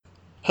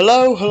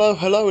Hello, hello,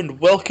 hello, and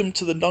welcome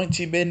to the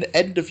 90 Min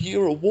End of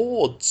Year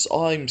Awards.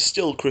 I'm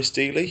still Chris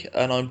Deely,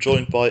 and I'm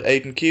joined by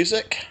Aidan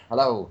Cusick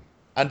Hello.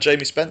 and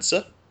Jamie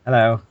Spencer.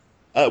 Hello.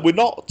 We're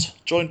not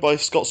joined by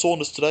Scott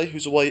Saunders today,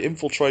 who's away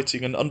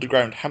infiltrating an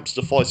underground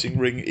hamster fighting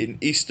ring in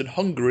eastern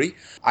Hungary.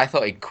 I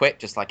thought he'd quit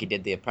just like he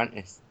did The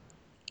Apprentice.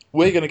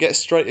 We're going to get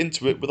straight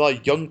into it with our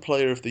Young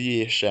Player of the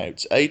Year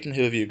shout. Aidan,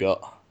 who have you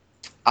got?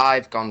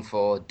 I've gone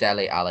for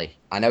Dele Alli.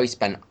 I know he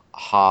spent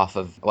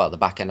the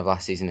back end of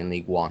last season in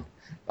League One.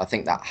 But I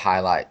think that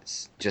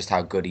highlights just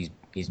how good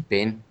he's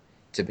been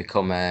to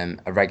become a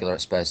regular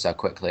at Spurs so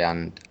quickly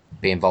and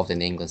be involved in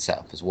the England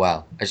setup as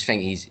well. I just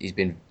think he's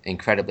been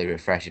incredibly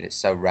refreshing. It's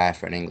so rare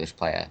for an English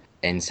player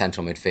in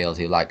central midfield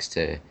who likes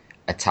to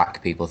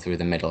attack people through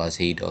the middle as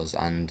he does,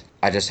 and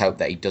I just hope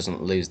that he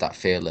doesn't lose that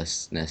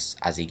fearlessness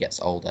as he gets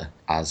older,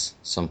 as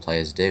some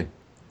players do.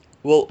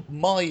 Well,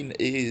 mine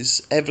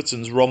is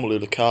Everton's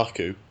Romelu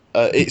Lukaku.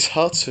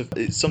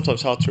 It's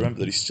sometimes hard to remember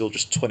that he's still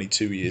just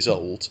 22 years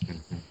old,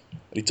 and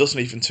he doesn't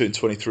even turn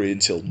 23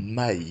 until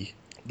May.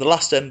 The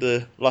last end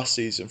of last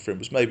season for him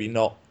was maybe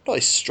not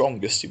his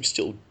strongest. He was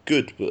still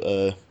good,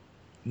 but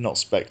not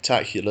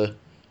spectacular.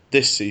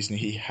 This season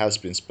he has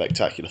been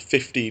spectacular.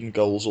 15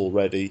 goals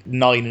already,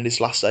 9 in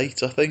his last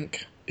 8, I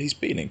think. He's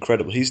been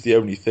incredible. He's the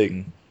only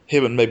thing,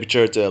 him and maybe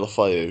Jared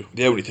Deulofeu,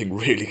 the only thing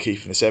really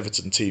keeping this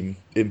Everton team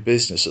in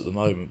business at the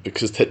moment,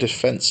 because their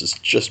defence has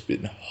just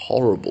been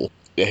horrible.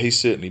 Yeah, he's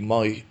certainly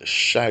my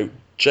shout.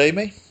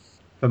 Jamie?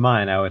 For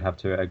mine, I would have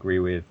to agree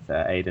with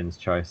Aidan's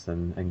choice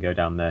and go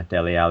down the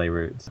Dele Alli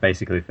route.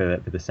 Basically, for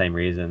the same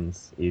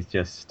reasons. He's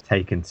just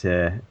taken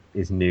to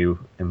his new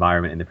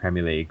environment in the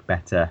Premier League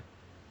better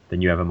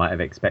than you ever might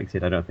have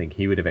expected. I don't think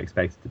he would have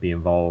expected to be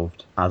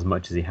involved as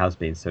much as he has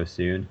been so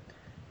soon.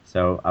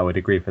 So I would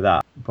agree for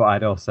that. But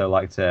I'd also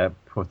like to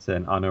put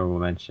an honourable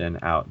mention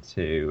out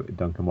to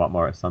Duncan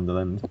Watmore at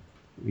Sunderland.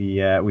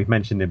 We've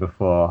mentioned him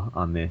before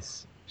on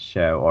this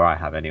show, or I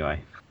have anyway.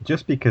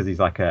 Just because he's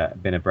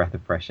been a breath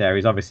of fresh air.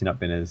 He's obviously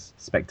not been as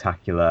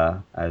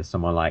spectacular as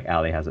someone like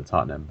Ali has at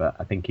Tottenham, but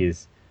I think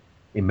his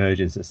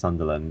emergence at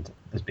Sunderland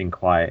has been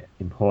quite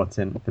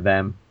important for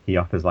them. He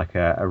offers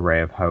a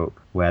ray of hope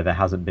where there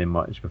hasn't been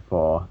much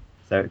before.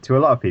 So to a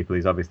lot of people,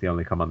 he's obviously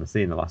only come on the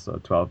scene the last sort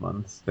of 12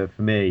 months. But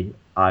for me,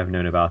 I've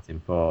known about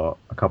him for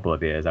a couple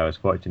of years. I was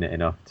fortunate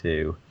enough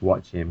to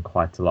watch him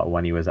quite a lot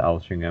when he was at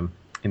Altrincham.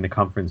 In the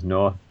Conference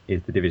North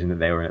is the division that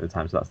they were in at the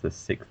time, so that's the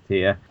 6th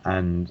tier.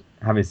 And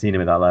having seen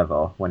him at that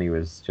level when he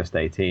was just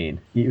 18,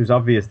 it was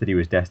obvious that he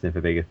was destined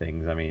for bigger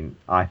things. I mean,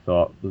 I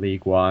thought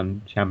League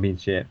One,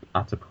 Championship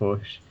at a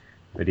push,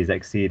 but he's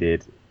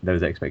exceeded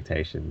those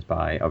expectations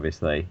by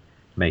obviously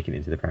making it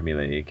into the Premier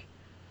League.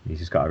 He's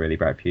just got a really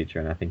bright future,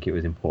 and I think it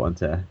was important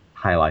to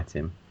highlight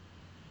him.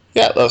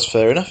 Yeah, that's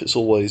fair enough. It's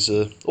always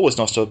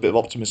nice to have a bit of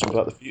optimism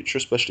about the future,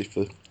 especially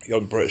for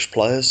young British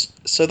players.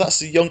 So that's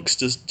the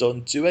youngsters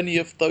done. Do any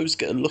of those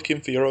get a look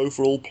in for your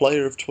overall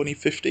player of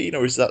 2015,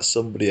 or is that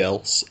somebody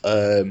else?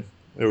 We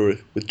were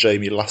with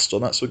Jamie last on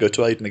that, so we'll go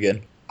to Aidan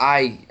again.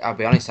 I'll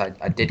be honest, I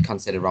did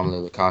consider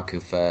Romelu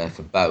Lukaku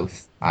for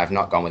both. I've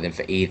not gone with him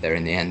for either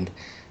in the end.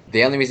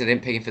 The only reason I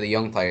didn't pick him for the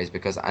young player is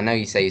because I know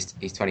you say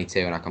he's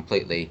 22, and I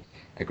completely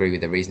agree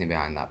with the reasoning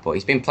behind that, but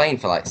he's been playing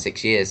for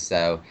 6 years,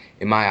 so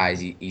in my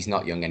eyes he's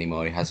not young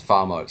anymore. He has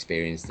far more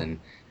experience than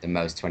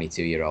most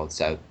 22-year-olds,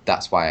 so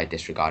that's why I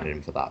disregarded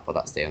him for that, but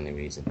that's the only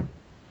reason.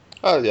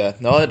 Oh yeah,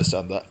 no, I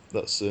understand that.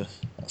 That's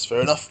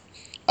fair enough.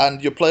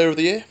 And your player of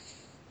the year?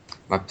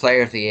 My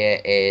player of the year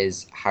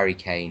is Harry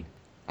Kane.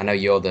 I know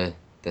you're the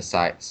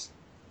site's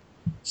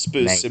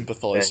Spurs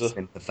sympathiser.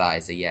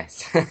 Sympathiser,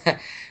 yes.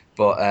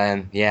 But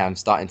I'm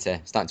starting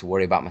to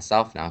worry about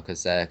myself now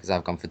because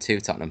I've gone for 2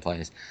 Tottenham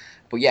players.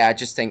 But yeah, I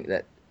just think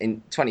that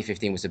in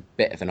 2015 was a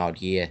bit of an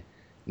odd year.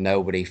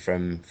 Nobody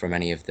from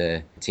any of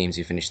the teams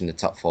who finished in the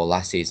top 4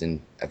 last season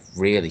have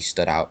really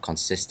stood out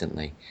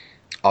consistently.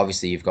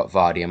 Obviously, you've got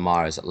Vardy and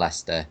Mahrez at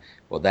Leicester,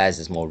 but theirs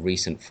is more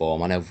recent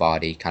form. I know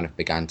Vardy kind of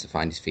began to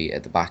find his feet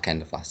at the back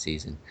end of last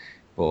season,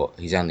 but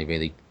he's only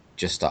really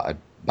just started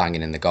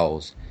banging in the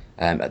goals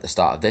at the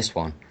start of this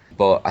one.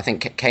 But I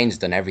think Kane's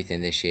done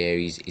everything this year.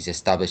 He's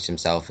established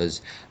himself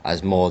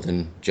as more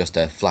than just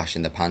a flash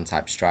in the pan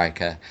type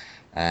striker.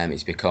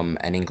 He's become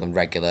an England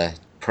regular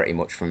pretty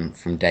much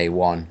from day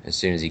one as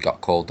soon as he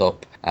got called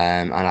up.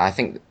 And I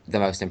think the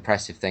most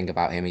impressive thing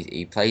about him is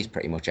he plays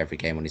pretty much every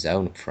game on his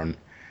own up front,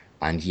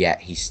 and yet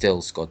he's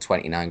still scored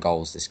 29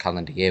 goals this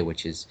calendar year,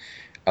 which is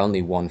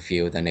only one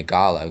fewer than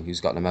Ighalo,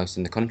 who's got the most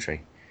in the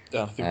country.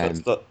 Yeah, I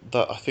think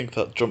I think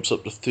that jumps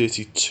up to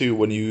 32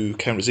 when you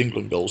count his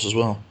England goals as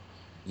well.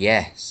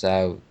 Yeah,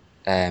 I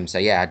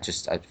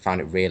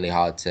found it really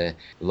hard to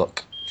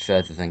look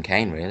further than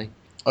Kane, really.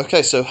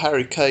 Okay, so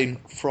Harry Kane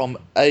from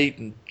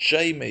Aidan.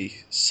 Jamie,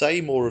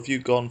 same or have you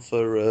gone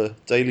for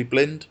Daley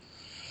Blind?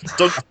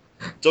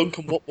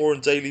 Duncan Watmore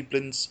and Daley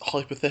Blind's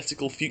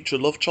hypothetical future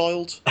love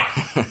child?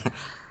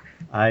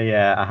 I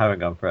haven't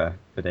gone for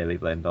Daley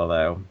Blind,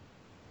 although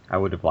I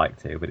would have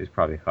liked to, but it's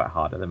probably quite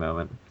hard at the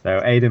moment.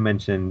 So Aidan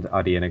mentioned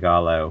Adi and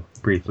Ighalo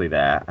briefly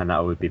there, and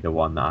that would be the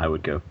one that I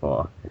would go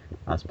for.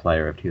 as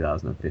player of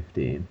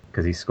 2015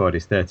 because he scored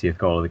his 30th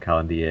goal of the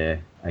calendar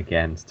year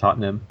against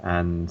Tottenham,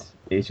 and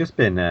it's just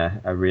been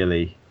a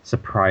really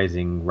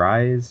surprising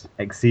rise,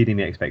 exceeding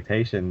the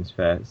expectations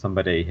for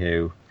somebody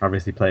who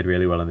obviously played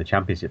really well in the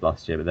Championship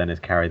last year, but then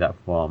has carried that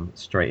form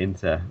straight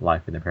into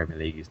life in the Premier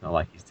League. It's not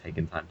like he's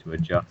taken time to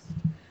adjust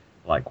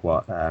like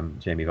what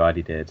Jamie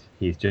Vardy did.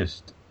 He's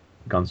just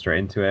gone straight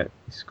into it.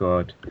 He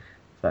scored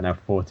now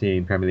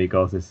 14 Premier League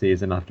goals this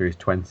season after his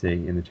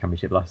 20 in the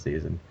Championship last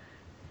season,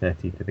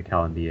 30 for the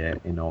calendar year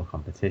in all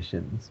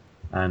competitions.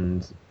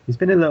 And he's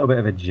been a little bit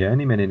of a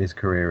journeyman in his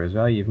career as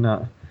well.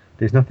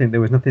 There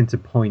was nothing to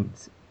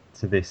point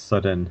to this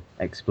sudden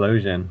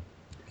explosion.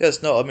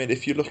 Yes, no, I mean,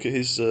 if you look at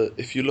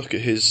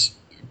his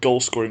goal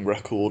scoring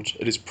record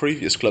at his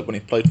previous club when he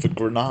played for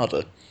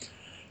Granada,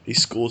 he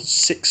scored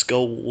 6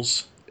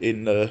 goals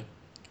in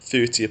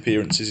 30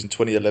 appearances in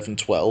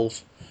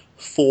 2011-12,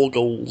 4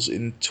 goals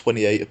in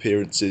 28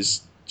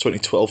 appearances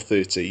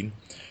 2012-13,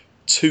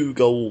 2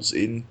 goals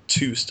in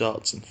 2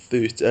 starts and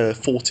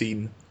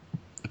 14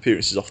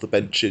 appearances off the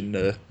bench in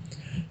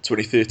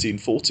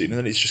 2013-14, and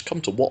then he's just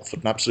come to Watford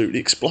and absolutely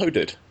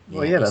exploded.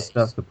 Well, yeah,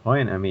 that's the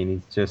point. I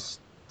mean,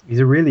 he's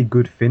a really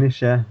good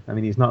finisher. I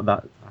mean, he's not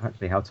that.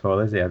 Actually, how tall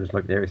is he? I just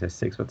looked there. He says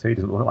 6'2". He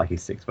doesn't look like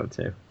he's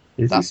 6'2".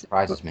 That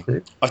surprises me.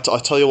 I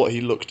tell you what,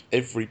 he looked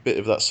every bit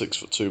of that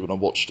 6'2" when I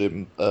watched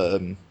him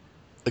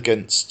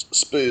against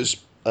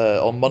Spurs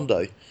on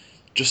Monday.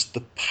 Just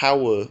the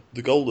power,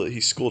 the goal that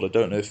he scored. I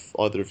don't know if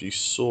either of you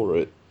saw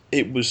it.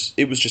 It was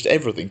just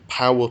everything: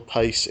 power,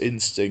 pace,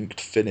 instinct,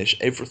 finish,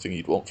 everything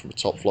you'd want from a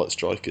top flight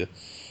striker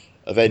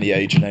of any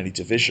age and any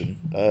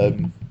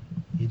division.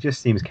 He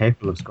just seems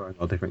capable of scoring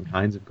all different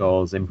kinds of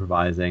goals,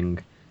 improvising.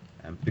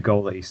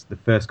 The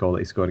first goal that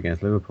he scored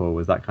against Liverpool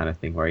was that kind of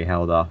thing where he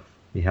held off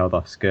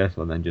Skirtle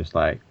and then just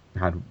like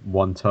had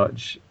one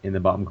touch in the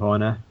bottom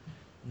corner,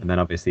 and then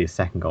obviously his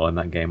second goal in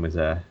that game was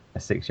a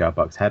 6-yard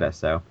box header.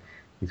 So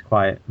he's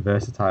quite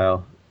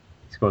versatile.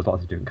 He scores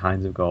lots of different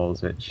kinds of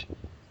goals, which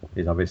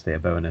is obviously a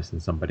bonus in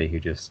somebody who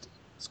just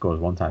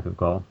scores one type of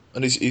goal.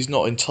 And he's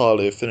not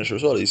entirely a finisher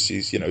as well.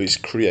 He's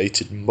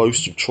created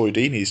most of Troy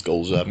Deeney's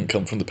goals that haven't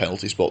come from the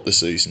penalty spot this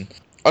season.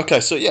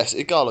 Okay, so yes,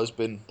 Ighalo's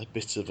been a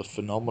bit of a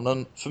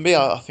phenomenon. For me,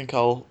 I think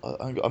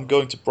I'm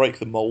going to break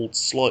the mould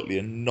slightly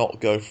and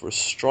not go for a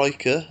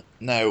striker.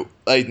 Now,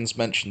 Aidan's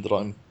mentioned that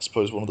I'm, I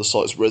suppose, one of the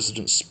site's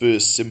resident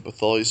Spurs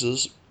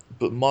sympathisers,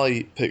 but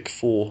my pick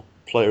for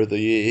Player of the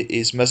Year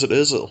is Mesut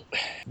Ozil.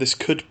 This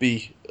could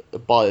be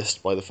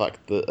biased by the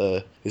fact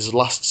that his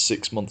last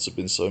 6 months have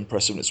been so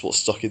impressive and it's what's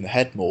stuck in the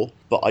head more,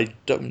 but I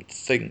don't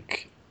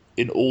think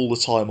in all the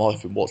time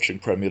I've been watching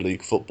Premier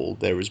League football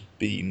there has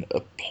been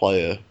a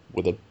player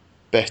with a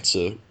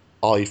better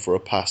eye for a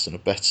pass and a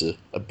better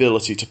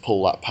ability to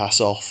pull that pass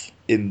off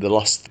in the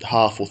last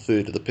half or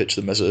third of the pitch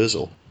than Mesut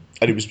Ozil.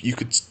 And you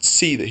could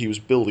see that he was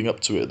building up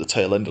to it at the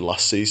tail end of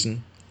last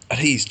season, and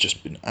he's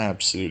just been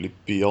absolutely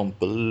beyond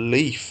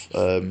belief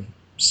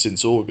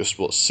since August.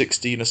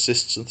 16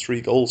 assists and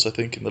 3 goals, I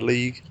think, in the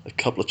league. A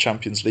couple of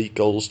Champions League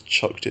goals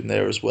chucked in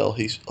there as well.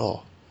 He's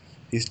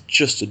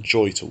just a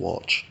joy to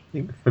watch. I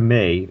think for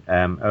me,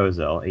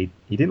 Ozil,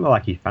 he didn't look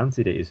like he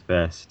fancied it his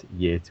first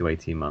year to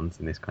 18 months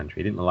in this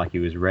country. He didn't look like he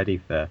was ready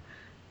for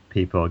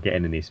people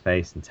getting in his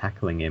face and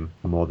tackling him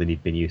more than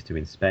he'd been used to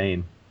in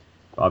Spain.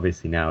 But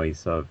obviously now he's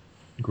sort of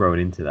grown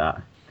into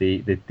that.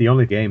 The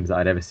only games that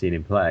I'd ever seen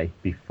him play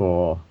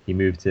before he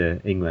moved to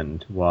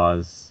England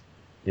was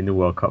in the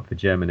World Cup for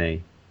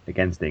Germany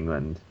against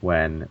England,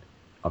 when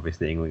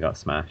obviously England got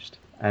smashed.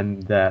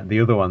 And the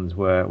other ones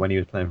were when he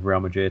was playing for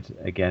Real Madrid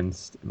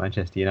against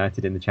Manchester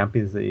United in the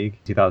Champions League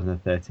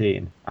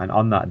 2013. And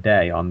on that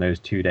day, on those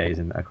 2 days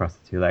and across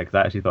the 2 legs,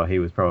 I actually thought he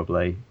was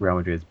probably Real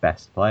Madrid's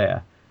best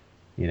player.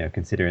 You know,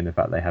 considering the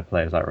fact they had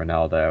players like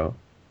Ronaldo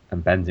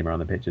and Benzema on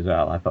the pitch as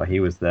well. I thought he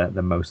was the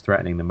most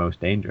threatening, the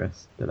most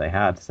dangerous that they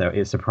had. So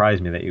it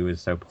surprised me that he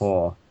was so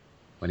poor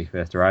when he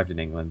first arrived in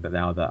England. But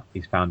now that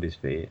he's found his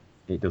feet,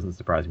 it doesn't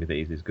surprise me that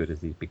he's as good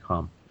as he's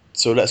become.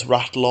 So let's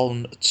rattle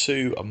on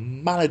to a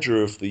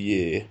Manager of the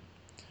Year.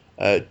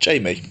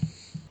 Jamie.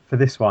 For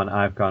this one,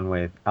 I've gone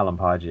with Alan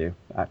Pardew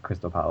at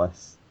Crystal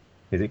Palace.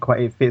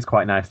 It fits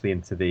quite nicely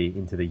into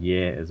the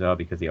year as well,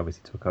 because he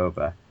obviously took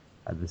over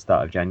at the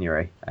start of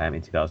January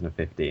in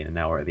 2015, and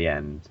now we're at the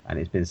end. And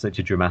it's been such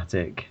a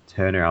dramatic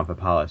turnaround for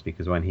Palace,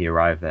 because when he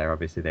arrived there,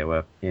 obviously they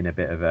were in a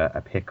bit of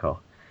a pickle,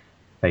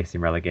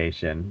 facing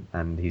relegation,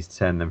 and he's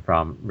turned them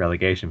from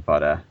relegation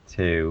fodder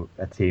to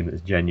a team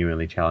that's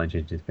genuinely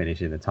challenging to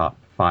finish in the top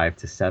 5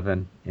 to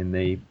 7 in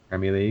the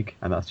Premier League.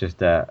 And that's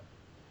just a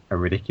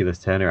ridiculous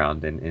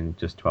turnaround in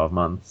just 12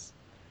 months,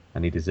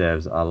 and he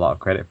deserves a lot of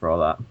credit for all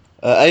that.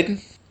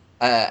 Aidan?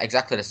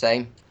 Exactly the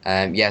same.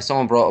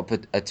 Someone brought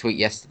up a tweet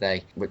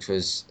yesterday, which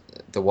was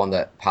the one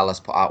that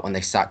Palace put out when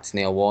they sacked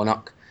Neil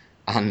Warnock,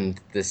 and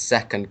the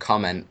second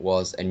comment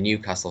was a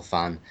Newcastle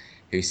fan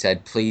who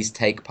said, "Please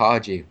take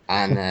Pardew."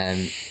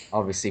 And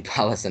obviously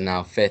Palace are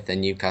now 5th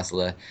and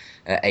Newcastle are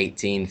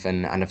 18th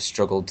and have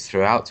struggled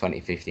throughout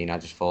 2015. I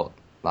just thought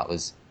that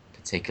was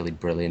particularly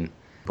brilliant.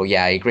 But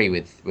yeah, I agree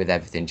with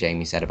everything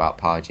Jamie said about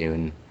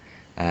Pardew,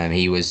 and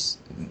he was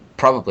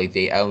probably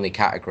the only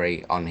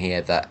category on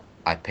here that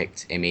I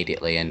picked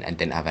immediately and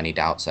didn't have any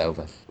doubts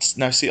over.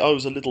 Now, see, I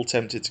was a little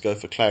tempted to go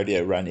for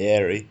Claudio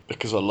Ranieri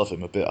because I love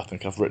him a bit. I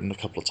think I've written a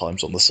couple of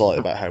times on the site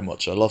about how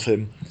much I love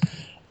him.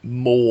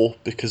 More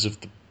because of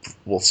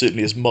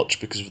certainly as much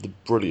because of the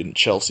brilliant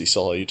Chelsea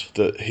side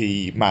that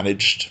he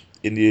managed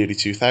in the early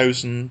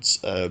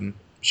 2000s.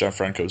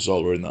 Gianfranco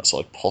Zola in that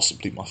side,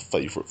 possibly my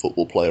favourite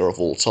football player of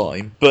all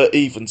time. But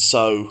even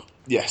so,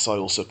 yes, I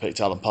also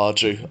picked Alan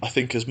Pardew. I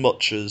think as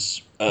much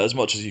as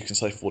you can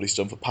say for what he's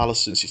done for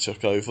Palace since he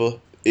took over,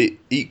 it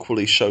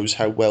equally shows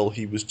how well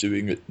he was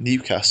doing at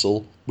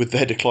Newcastle with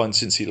their decline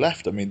since he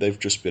left. I mean, they've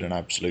just been an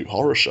absolute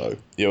horror show.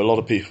 You know, a lot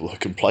of people are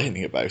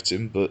complaining about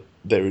him, but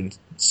they're in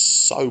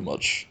so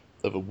much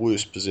of a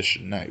worse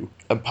position now.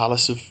 And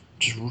Palace have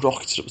just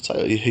rocketed up the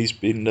tail. He's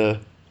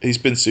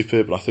been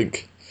superb, and I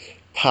think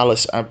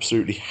Palace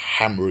absolutely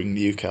hammering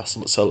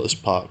Newcastle at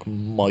Selhurst Park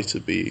might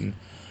have been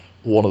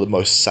one of the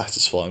most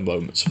satisfying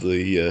moments of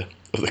the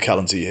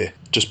calendar year.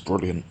 Just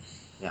brilliant.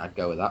 Yeah, I'd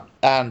go with that.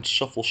 And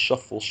shuffle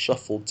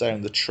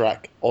down the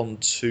track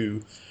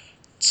onto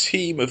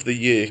Team of the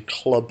Year,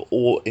 club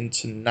or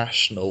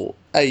international.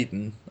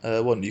 Aidan, why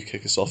don't you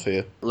kick us off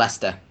here?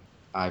 Leicester,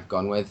 I've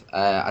gone with.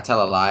 I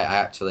tell a lie, I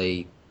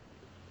actually...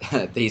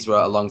 these were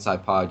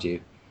alongside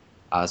Pardew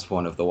as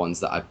one of the ones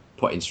that I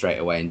put in straight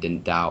away and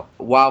didn't doubt.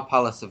 While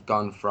Palace have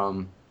gone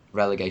from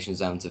relegation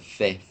zone to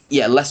 5th,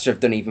 yeah, Leicester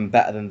have done even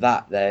better than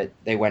that.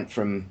 They went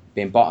from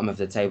being bottom of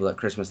the table at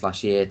Christmas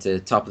last year to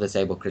top of the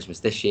table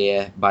Christmas this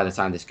year. By the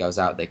time this goes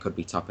out, they could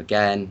be top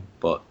again,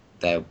 but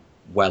they're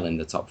well in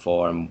the top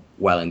 4 and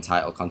well in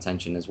title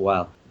contention as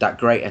well. That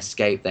great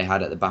escape they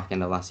had at the back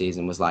end of last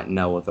season was like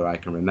no other I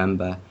can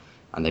remember,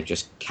 and they've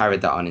just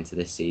carried that on into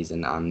this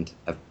season and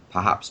have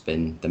perhaps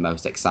been the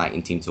most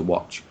exciting team to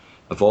watch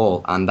of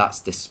all, and that's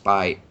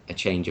despite a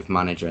change of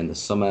manager in the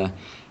summer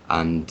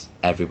and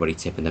everybody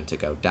tipping them to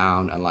go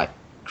down. And like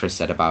Chris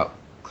said about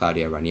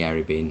Claudio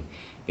Ranieri being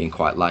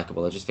quite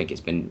likeable, I just think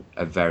it's been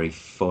a very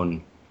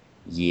fun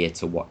year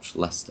to watch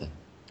Leicester.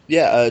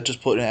 Yeah,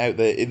 just putting it out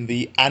there in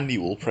the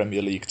annual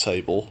Premier League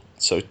table,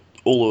 so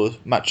all the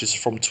matches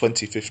from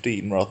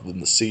 2015 rather than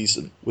the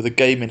season, with a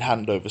game in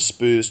hand over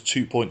Spurs,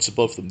 2 points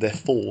above them. They're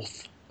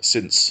 4th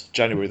since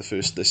January the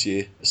 1st this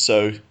year.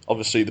 So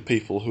obviously the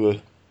people who are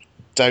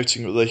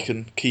doubting that they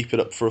can keep it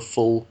up for a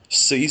full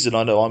season,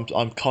 I know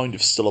I'm kind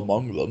of still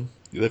among them.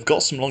 They've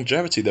got some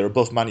longevity. They're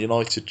above Man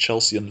United,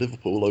 Chelsea and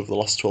Liverpool over the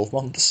last 12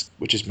 months,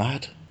 which is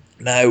mad.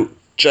 Now,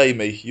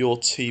 Jamie, your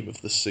team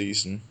of the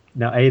season.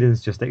 Now,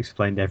 Aidan's just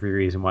explained every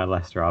reason why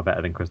Leicester are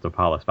better than Crystal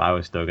Palace, but I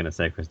was still going to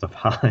say Crystal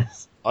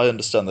Palace. I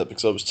understand that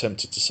because I was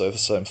tempted to say the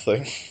same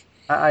thing.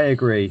 I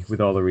agree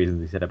with all the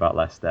reasons he said about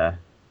Leicester.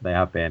 They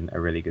have been a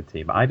really good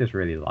team. I just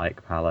really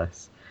like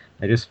Palace.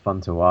 They're just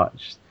fun to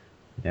watch.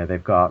 You know,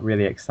 they've got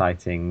really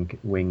exciting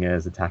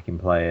wingers, attacking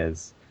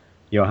players.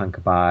 Johan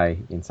Cabaye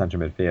in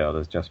central midfield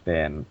has just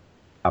been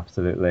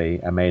absolutely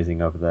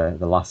amazing over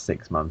the last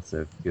 6 months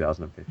of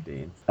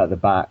 2015. At the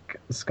back,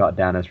 Scott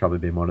Dann has probably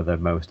been one of the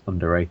most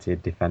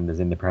underrated defenders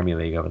in the Premier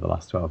League over the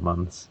last 12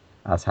 months,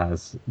 as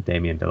has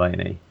Damien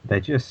Delaney. They're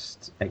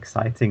just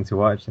exciting to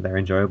watch, they're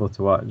enjoyable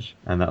to watch,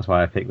 and that's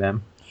why I picked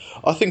them.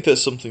 I think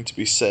there's something to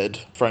be said,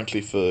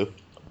 frankly, for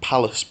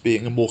Palace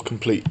being a more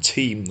complete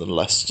team than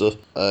Leicester,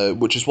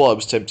 which is why I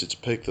was tempted to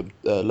pick them.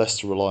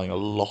 Leicester relying a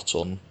lot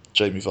on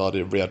Jamie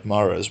Vardy and Riyad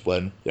Mahrez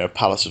when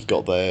Palace have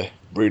got their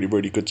really,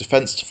 really good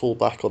defence to fall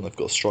back on. They've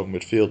got a strong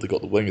midfield, they've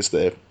got the wingers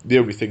there. The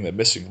only thing they're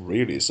missing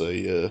really is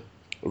a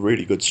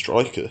really good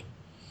striker.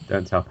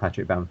 Don't tell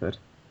Patrick Bamford.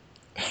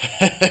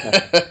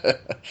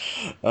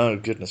 Oh,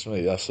 goodness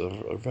me, yes,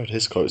 I read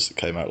his quotes that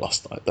came out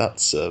last night.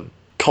 That's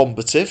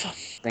combative.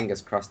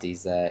 Fingers crossed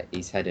he's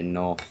heading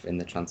north in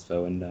the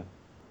transfer window.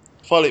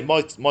 Finally,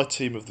 my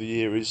team of the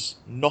year is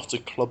not a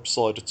club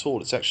side at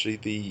all. It's actually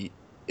the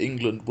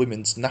England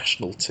women's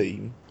national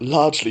team,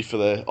 largely for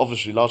the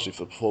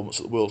performance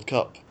at the World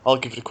Cup. I'll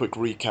give it a quick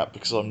recap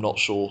because I'm not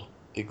sure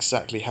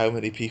exactly how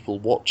many people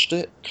watched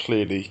it.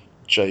 Clearly,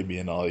 Jamie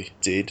and I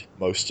did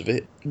most of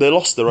it. They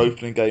lost their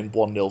opening game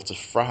 1-0 to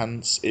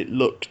France. It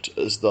looked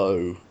as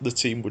though the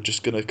team were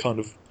just going to kind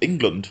of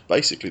England,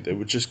 basically. They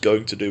were just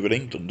going to do an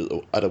England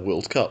at a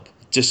World Cup.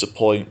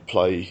 Disappoint,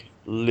 play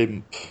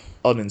limp,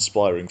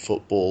 uninspiring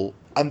football.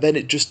 And then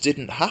it just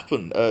didn't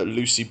happen.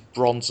 Lucy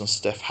Bronze and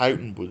Steph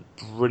Houghton were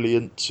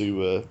brilliant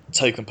to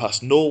take them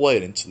past Norway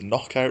and into the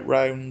knockout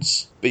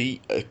rounds.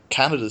 Beat a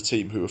Canada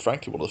team who were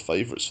frankly one of the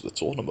favourites for the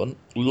tournament.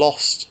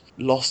 Lost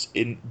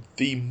in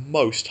the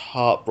most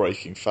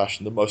heartbreaking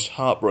fashion, the most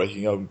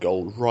heartbreaking own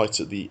goal right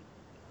at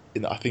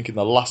in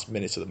the last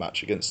minute of the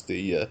match against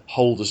the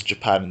holders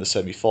Japan in the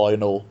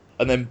semi-final.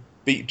 And then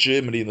beat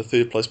Germany in the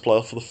third place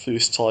playoff for the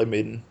first time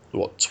in,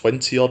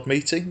 20-odd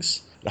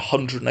meetings? A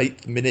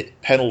 108th minute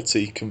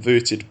penalty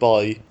converted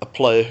by a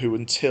player who,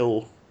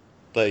 until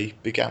they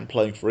began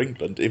playing for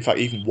England, in fact,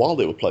 even while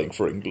they were playing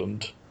for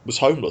England, was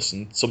homeless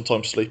and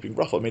sometimes sleeping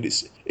rough. I mean,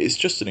 it's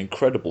just an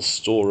incredible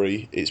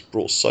story. It's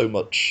brought so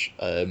much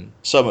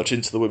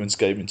into the women's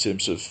game in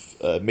terms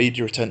of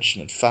media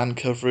attention and fan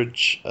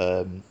coverage.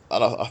 And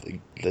I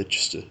think they're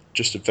just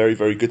a very,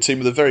 very good team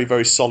with a very,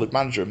 very solid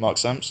manager, Mark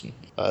Sampson,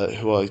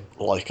 who I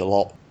like a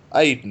lot.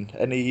 Aidan,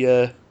 any?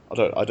 I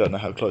don't know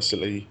how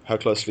closely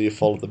you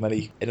followed them.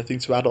 Anything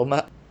to add on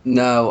that?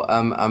 No,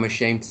 I'm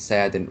ashamed to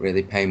say I didn't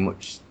really pay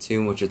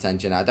too much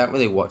attention. I don't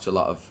really watch a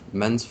lot of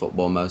men's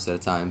football most of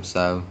the time,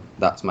 so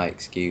that's my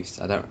excuse.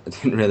 I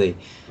didn't really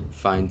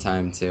find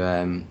time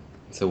to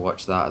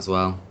watch that as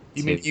well.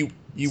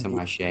 To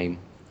my shame.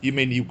 You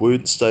mean you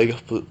weren't staying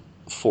up at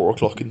 4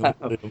 o'clock in the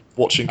morning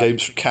watching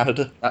games from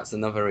Canada? That's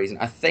another reason.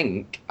 I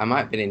think I might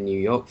have been in New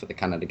York for the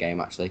Canada game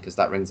actually, because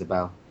that rings a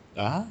bell.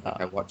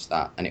 I watched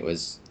that, and it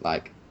was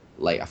like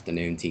late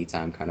afternoon tea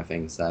time kind of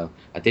thing. So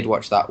I did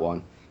watch that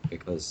one.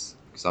 Because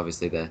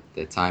obviously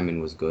the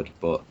timing was good,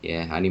 but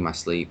yeah, I need my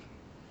sleep.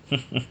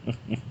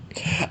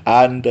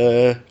 And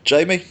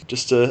Jamie,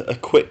 just a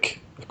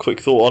quick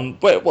thought on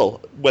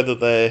whether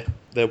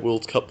their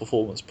World Cup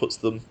performance puts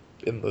them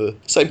in the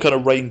same kind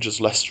of range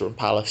as Leicester and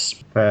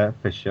Palace.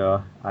 For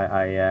sure.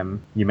 I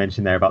you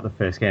mentioned there about the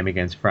first game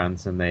against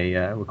France, and they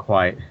were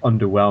quite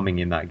underwhelming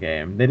in that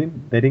game. They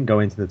didn't go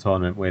into the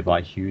tournament with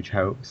like huge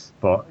hopes,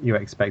 but you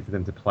expected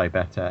them to play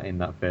better in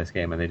that first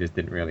game, and they just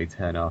didn't really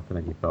turn up. And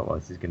then you thought, well,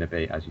 this is going to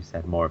be, as you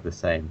said, more of the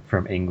same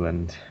from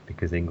England,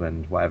 because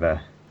England,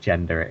 whatever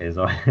gender it is,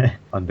 or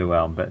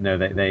underwhelmed. But no,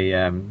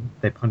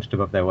 they punched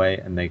above their weight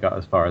and they got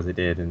as far as they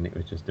did, and it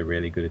was just a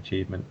really good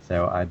achievement.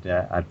 So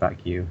I'd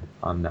back you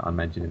on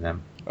mentioning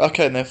them.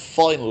 Okay, and then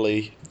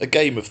finally a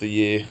game of the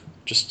year,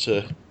 just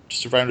to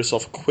round us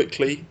off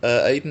quickly.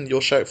 Aidan, your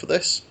shout for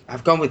this?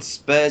 I've gone with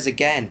Spurs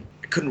again.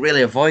 I couldn't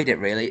really avoid it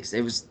really.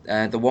 It was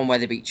the one where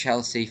they beat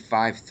Chelsea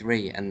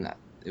 5-3, and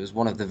it was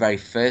one of the very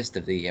first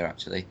of the year,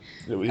 actually.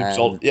 It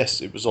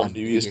was on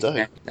New Year's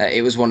Day.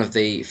 It was one of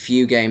the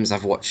few games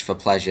I've watched for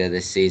pleasure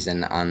this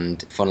season,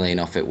 and funnily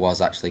enough, it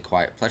was actually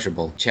quite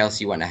pleasurable.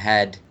 Chelsea went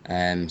ahead,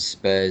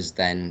 Spurs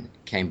then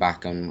came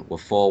back and were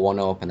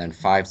 4-1 up, and then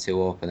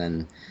 5-2 up, and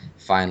then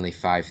finally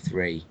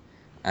 5-3.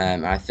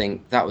 And I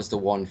think that was the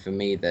one for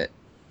me that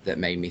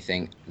made me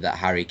think that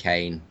Harry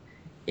Kane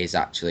is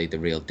actually the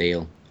real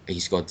deal. He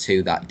scored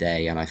 2 that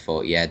day, and I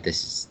thought, yeah,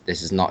 this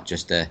is not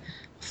just a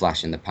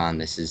flash in the pan.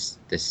 This is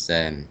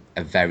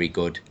a very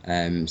good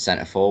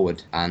centre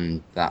forward,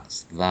 and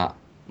that's that.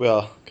 We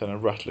are kind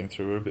of rattling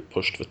through. We're a bit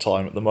pushed for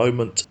time at the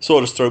moment, so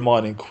I'll just throw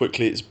mine in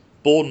quickly. It's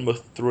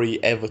Bournemouth 3,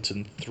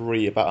 Everton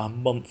 3 about a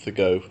month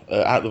ago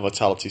at the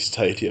Vitality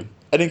Stadium.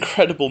 An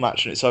incredible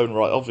match in its own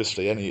right.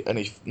 Obviously,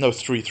 no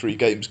 3-3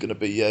 game is going to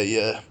be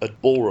a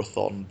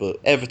bore-a-thon,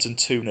 but Everton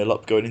 2-0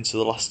 up going into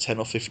the last 10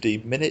 or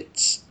 15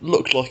 minutes.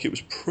 Looked like it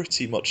was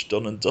pretty much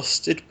done and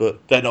dusted,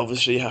 but then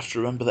obviously you have to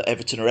remember that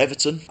Everton are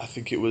Everton. I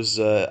think it was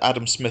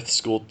Adam Smith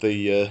scored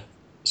the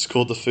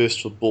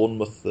first for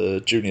Bournemouth.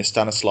 Junior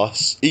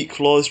Stanislas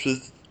equalised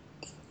with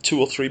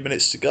 2 or 3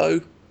 minutes to go.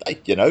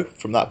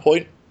 From that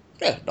point,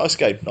 yeah, nice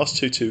game, nice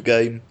 2-2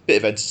 game. Bit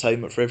of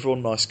entertainment for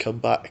everyone. Nice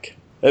comeback.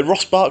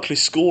 Ross Barkley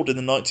scored in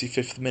the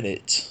 95th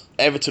minute.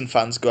 Everton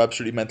fans go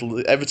absolutely mental.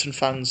 The Everton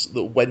fans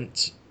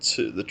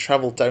that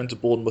travelled down to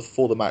Bournemouth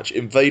for the match,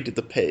 invaded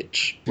the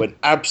pitch, went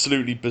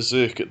absolutely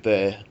berserk at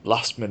their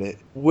last minute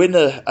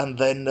winner, and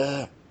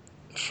then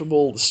from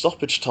all the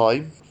stoppage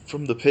time,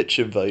 from the pitch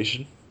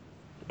invasion,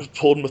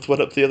 Bournemouth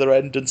went up the other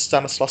end and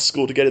Stanislas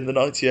scored again in the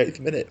 98th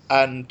minute.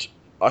 And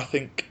I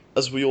think,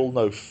 as we all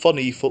know,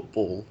 funny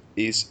football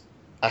is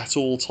at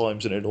all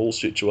times and in all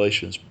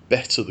situations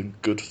better than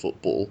good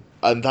football,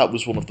 and that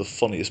was one of the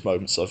funniest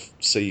moments I've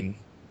seen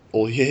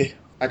all year.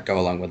 I'd go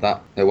along with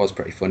that. It was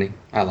pretty funny.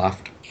 I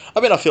laughed.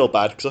 I mean, I feel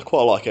bad because I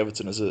quite like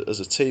Everton as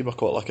a team. I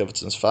quite like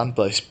Everton's fan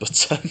base,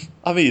 but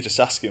I mean, you're just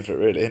asking for it,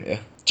 really, aren't you?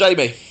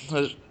 Jamie,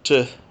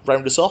 to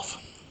round us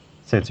off.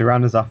 So to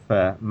round us off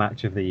for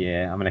match of the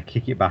year, I'm going to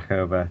kick it back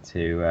over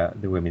to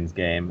the women's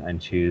game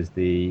and choose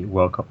the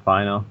World Cup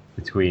final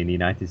between the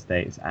United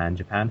States and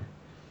Japan,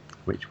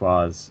 which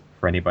was,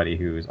 for anybody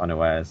who's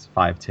unawares,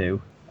 5-2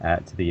 to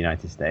the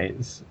United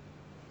States.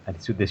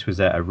 And so this was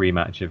a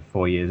rematch of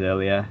 4 years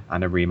earlier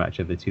and a rematch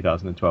of the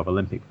 2012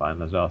 Olympic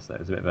final as well. So it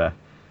was a bit of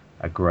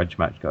a grudge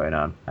match going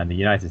on. And the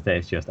United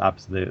States just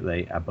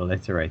absolutely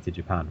obliterated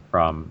Japan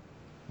from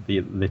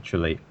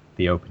literally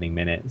the opening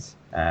minutes.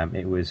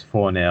 It was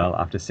 4-0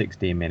 after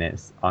 16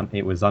 minutes.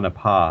 It was on a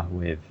par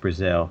with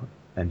Brazil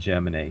and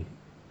Germany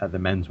at the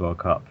Men's World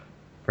Cup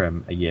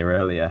from a year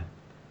earlier.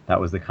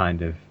 That was the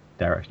kind of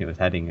direction it was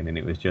heading in, and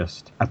it was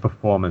just a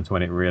performance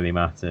when it really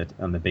mattered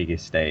on the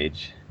biggest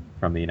stage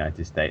from the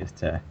United States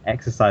to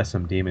exercise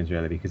some demons,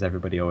 really, because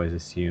everybody always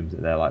assumes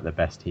that they're like the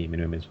best team in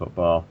women's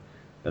football,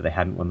 but they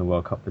hadn't won the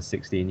World Cup for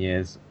 16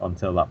 years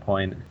until that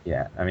point.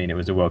 Yeah, I mean, it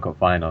was a World Cup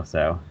final,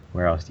 so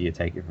where else do you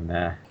take it from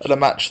there? And a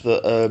match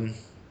that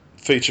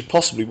featured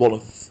possibly one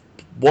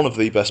of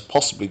the best,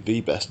 possibly the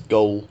best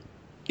goal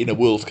in a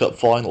World Cup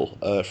final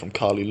from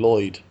Carly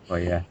Lloyd. Oh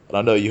yeah. And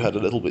I know you had a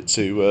little bit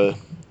to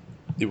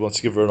you want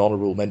to give her an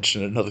honourable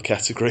mention in another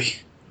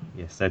category.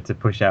 Yes, so to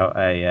push out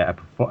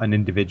an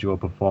individual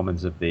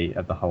performance of the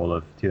whole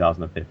of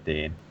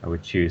 2015, I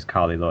would choose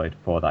Carly Lloyd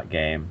for that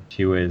game.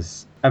 She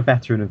was a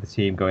veteran of the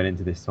team going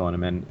into this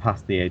tournament,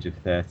 past the age of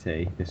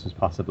 30. This was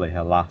possibly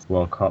her last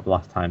World Cup,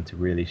 last time to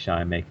really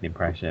shine, make an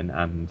impression,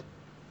 and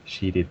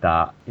she did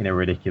that in a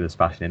ridiculous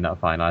fashion in that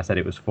final. I said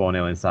it was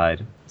 4-0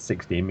 inside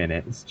 16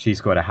 minutes. She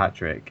scored a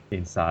hat-trick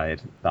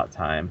inside that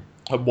time.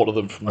 And one of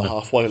them from the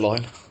halfway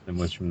line. And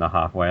was from the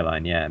halfway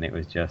line, yeah, and it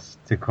was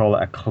just, to call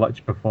it a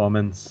clutch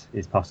performance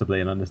is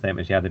possibly an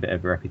understatement. She had a bit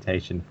of a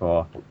reputation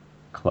for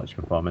clutch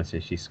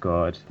performances. She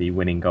scored the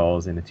winning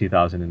goals in the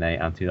 2008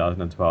 and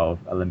 2012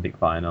 Olympic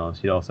finals.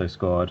 She also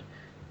scored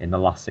in the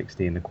last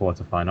 16, the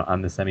quarterfinal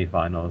and the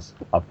semi-finals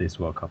of this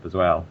World Cup as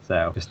well.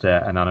 So just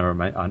an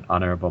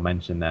honourable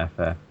mention there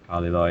for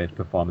Carly Lloyd,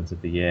 Performance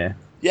of the Year.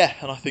 Yeah,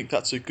 and I think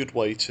that's a good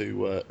way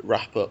to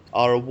wrap up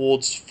our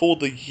awards for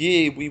the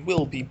year. We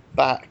will be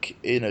back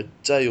in a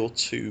day or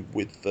two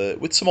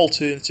with some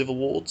alternative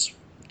awards.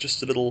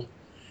 Just a little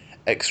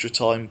extra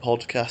time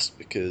podcast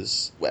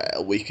because,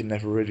 well, we can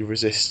never really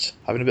resist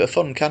having a bit of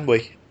fun, can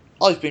we?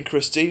 I've been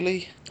Chris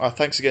Dealey.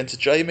 Thanks again to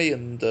Jamie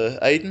and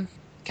Aidan.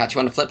 Catch you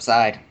on the flip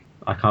side.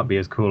 I can't be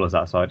as cool as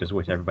that, so I just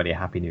wish everybody a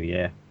Happy New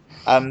Year.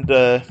 And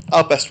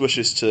our best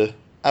wishes to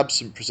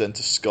absent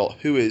presenter Scott,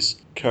 who is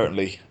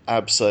currently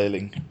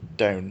abseiling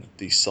down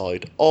the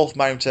side of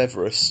Mount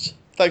Everest.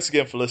 Thanks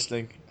again for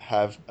listening.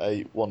 Have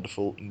a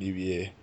wonderful new year.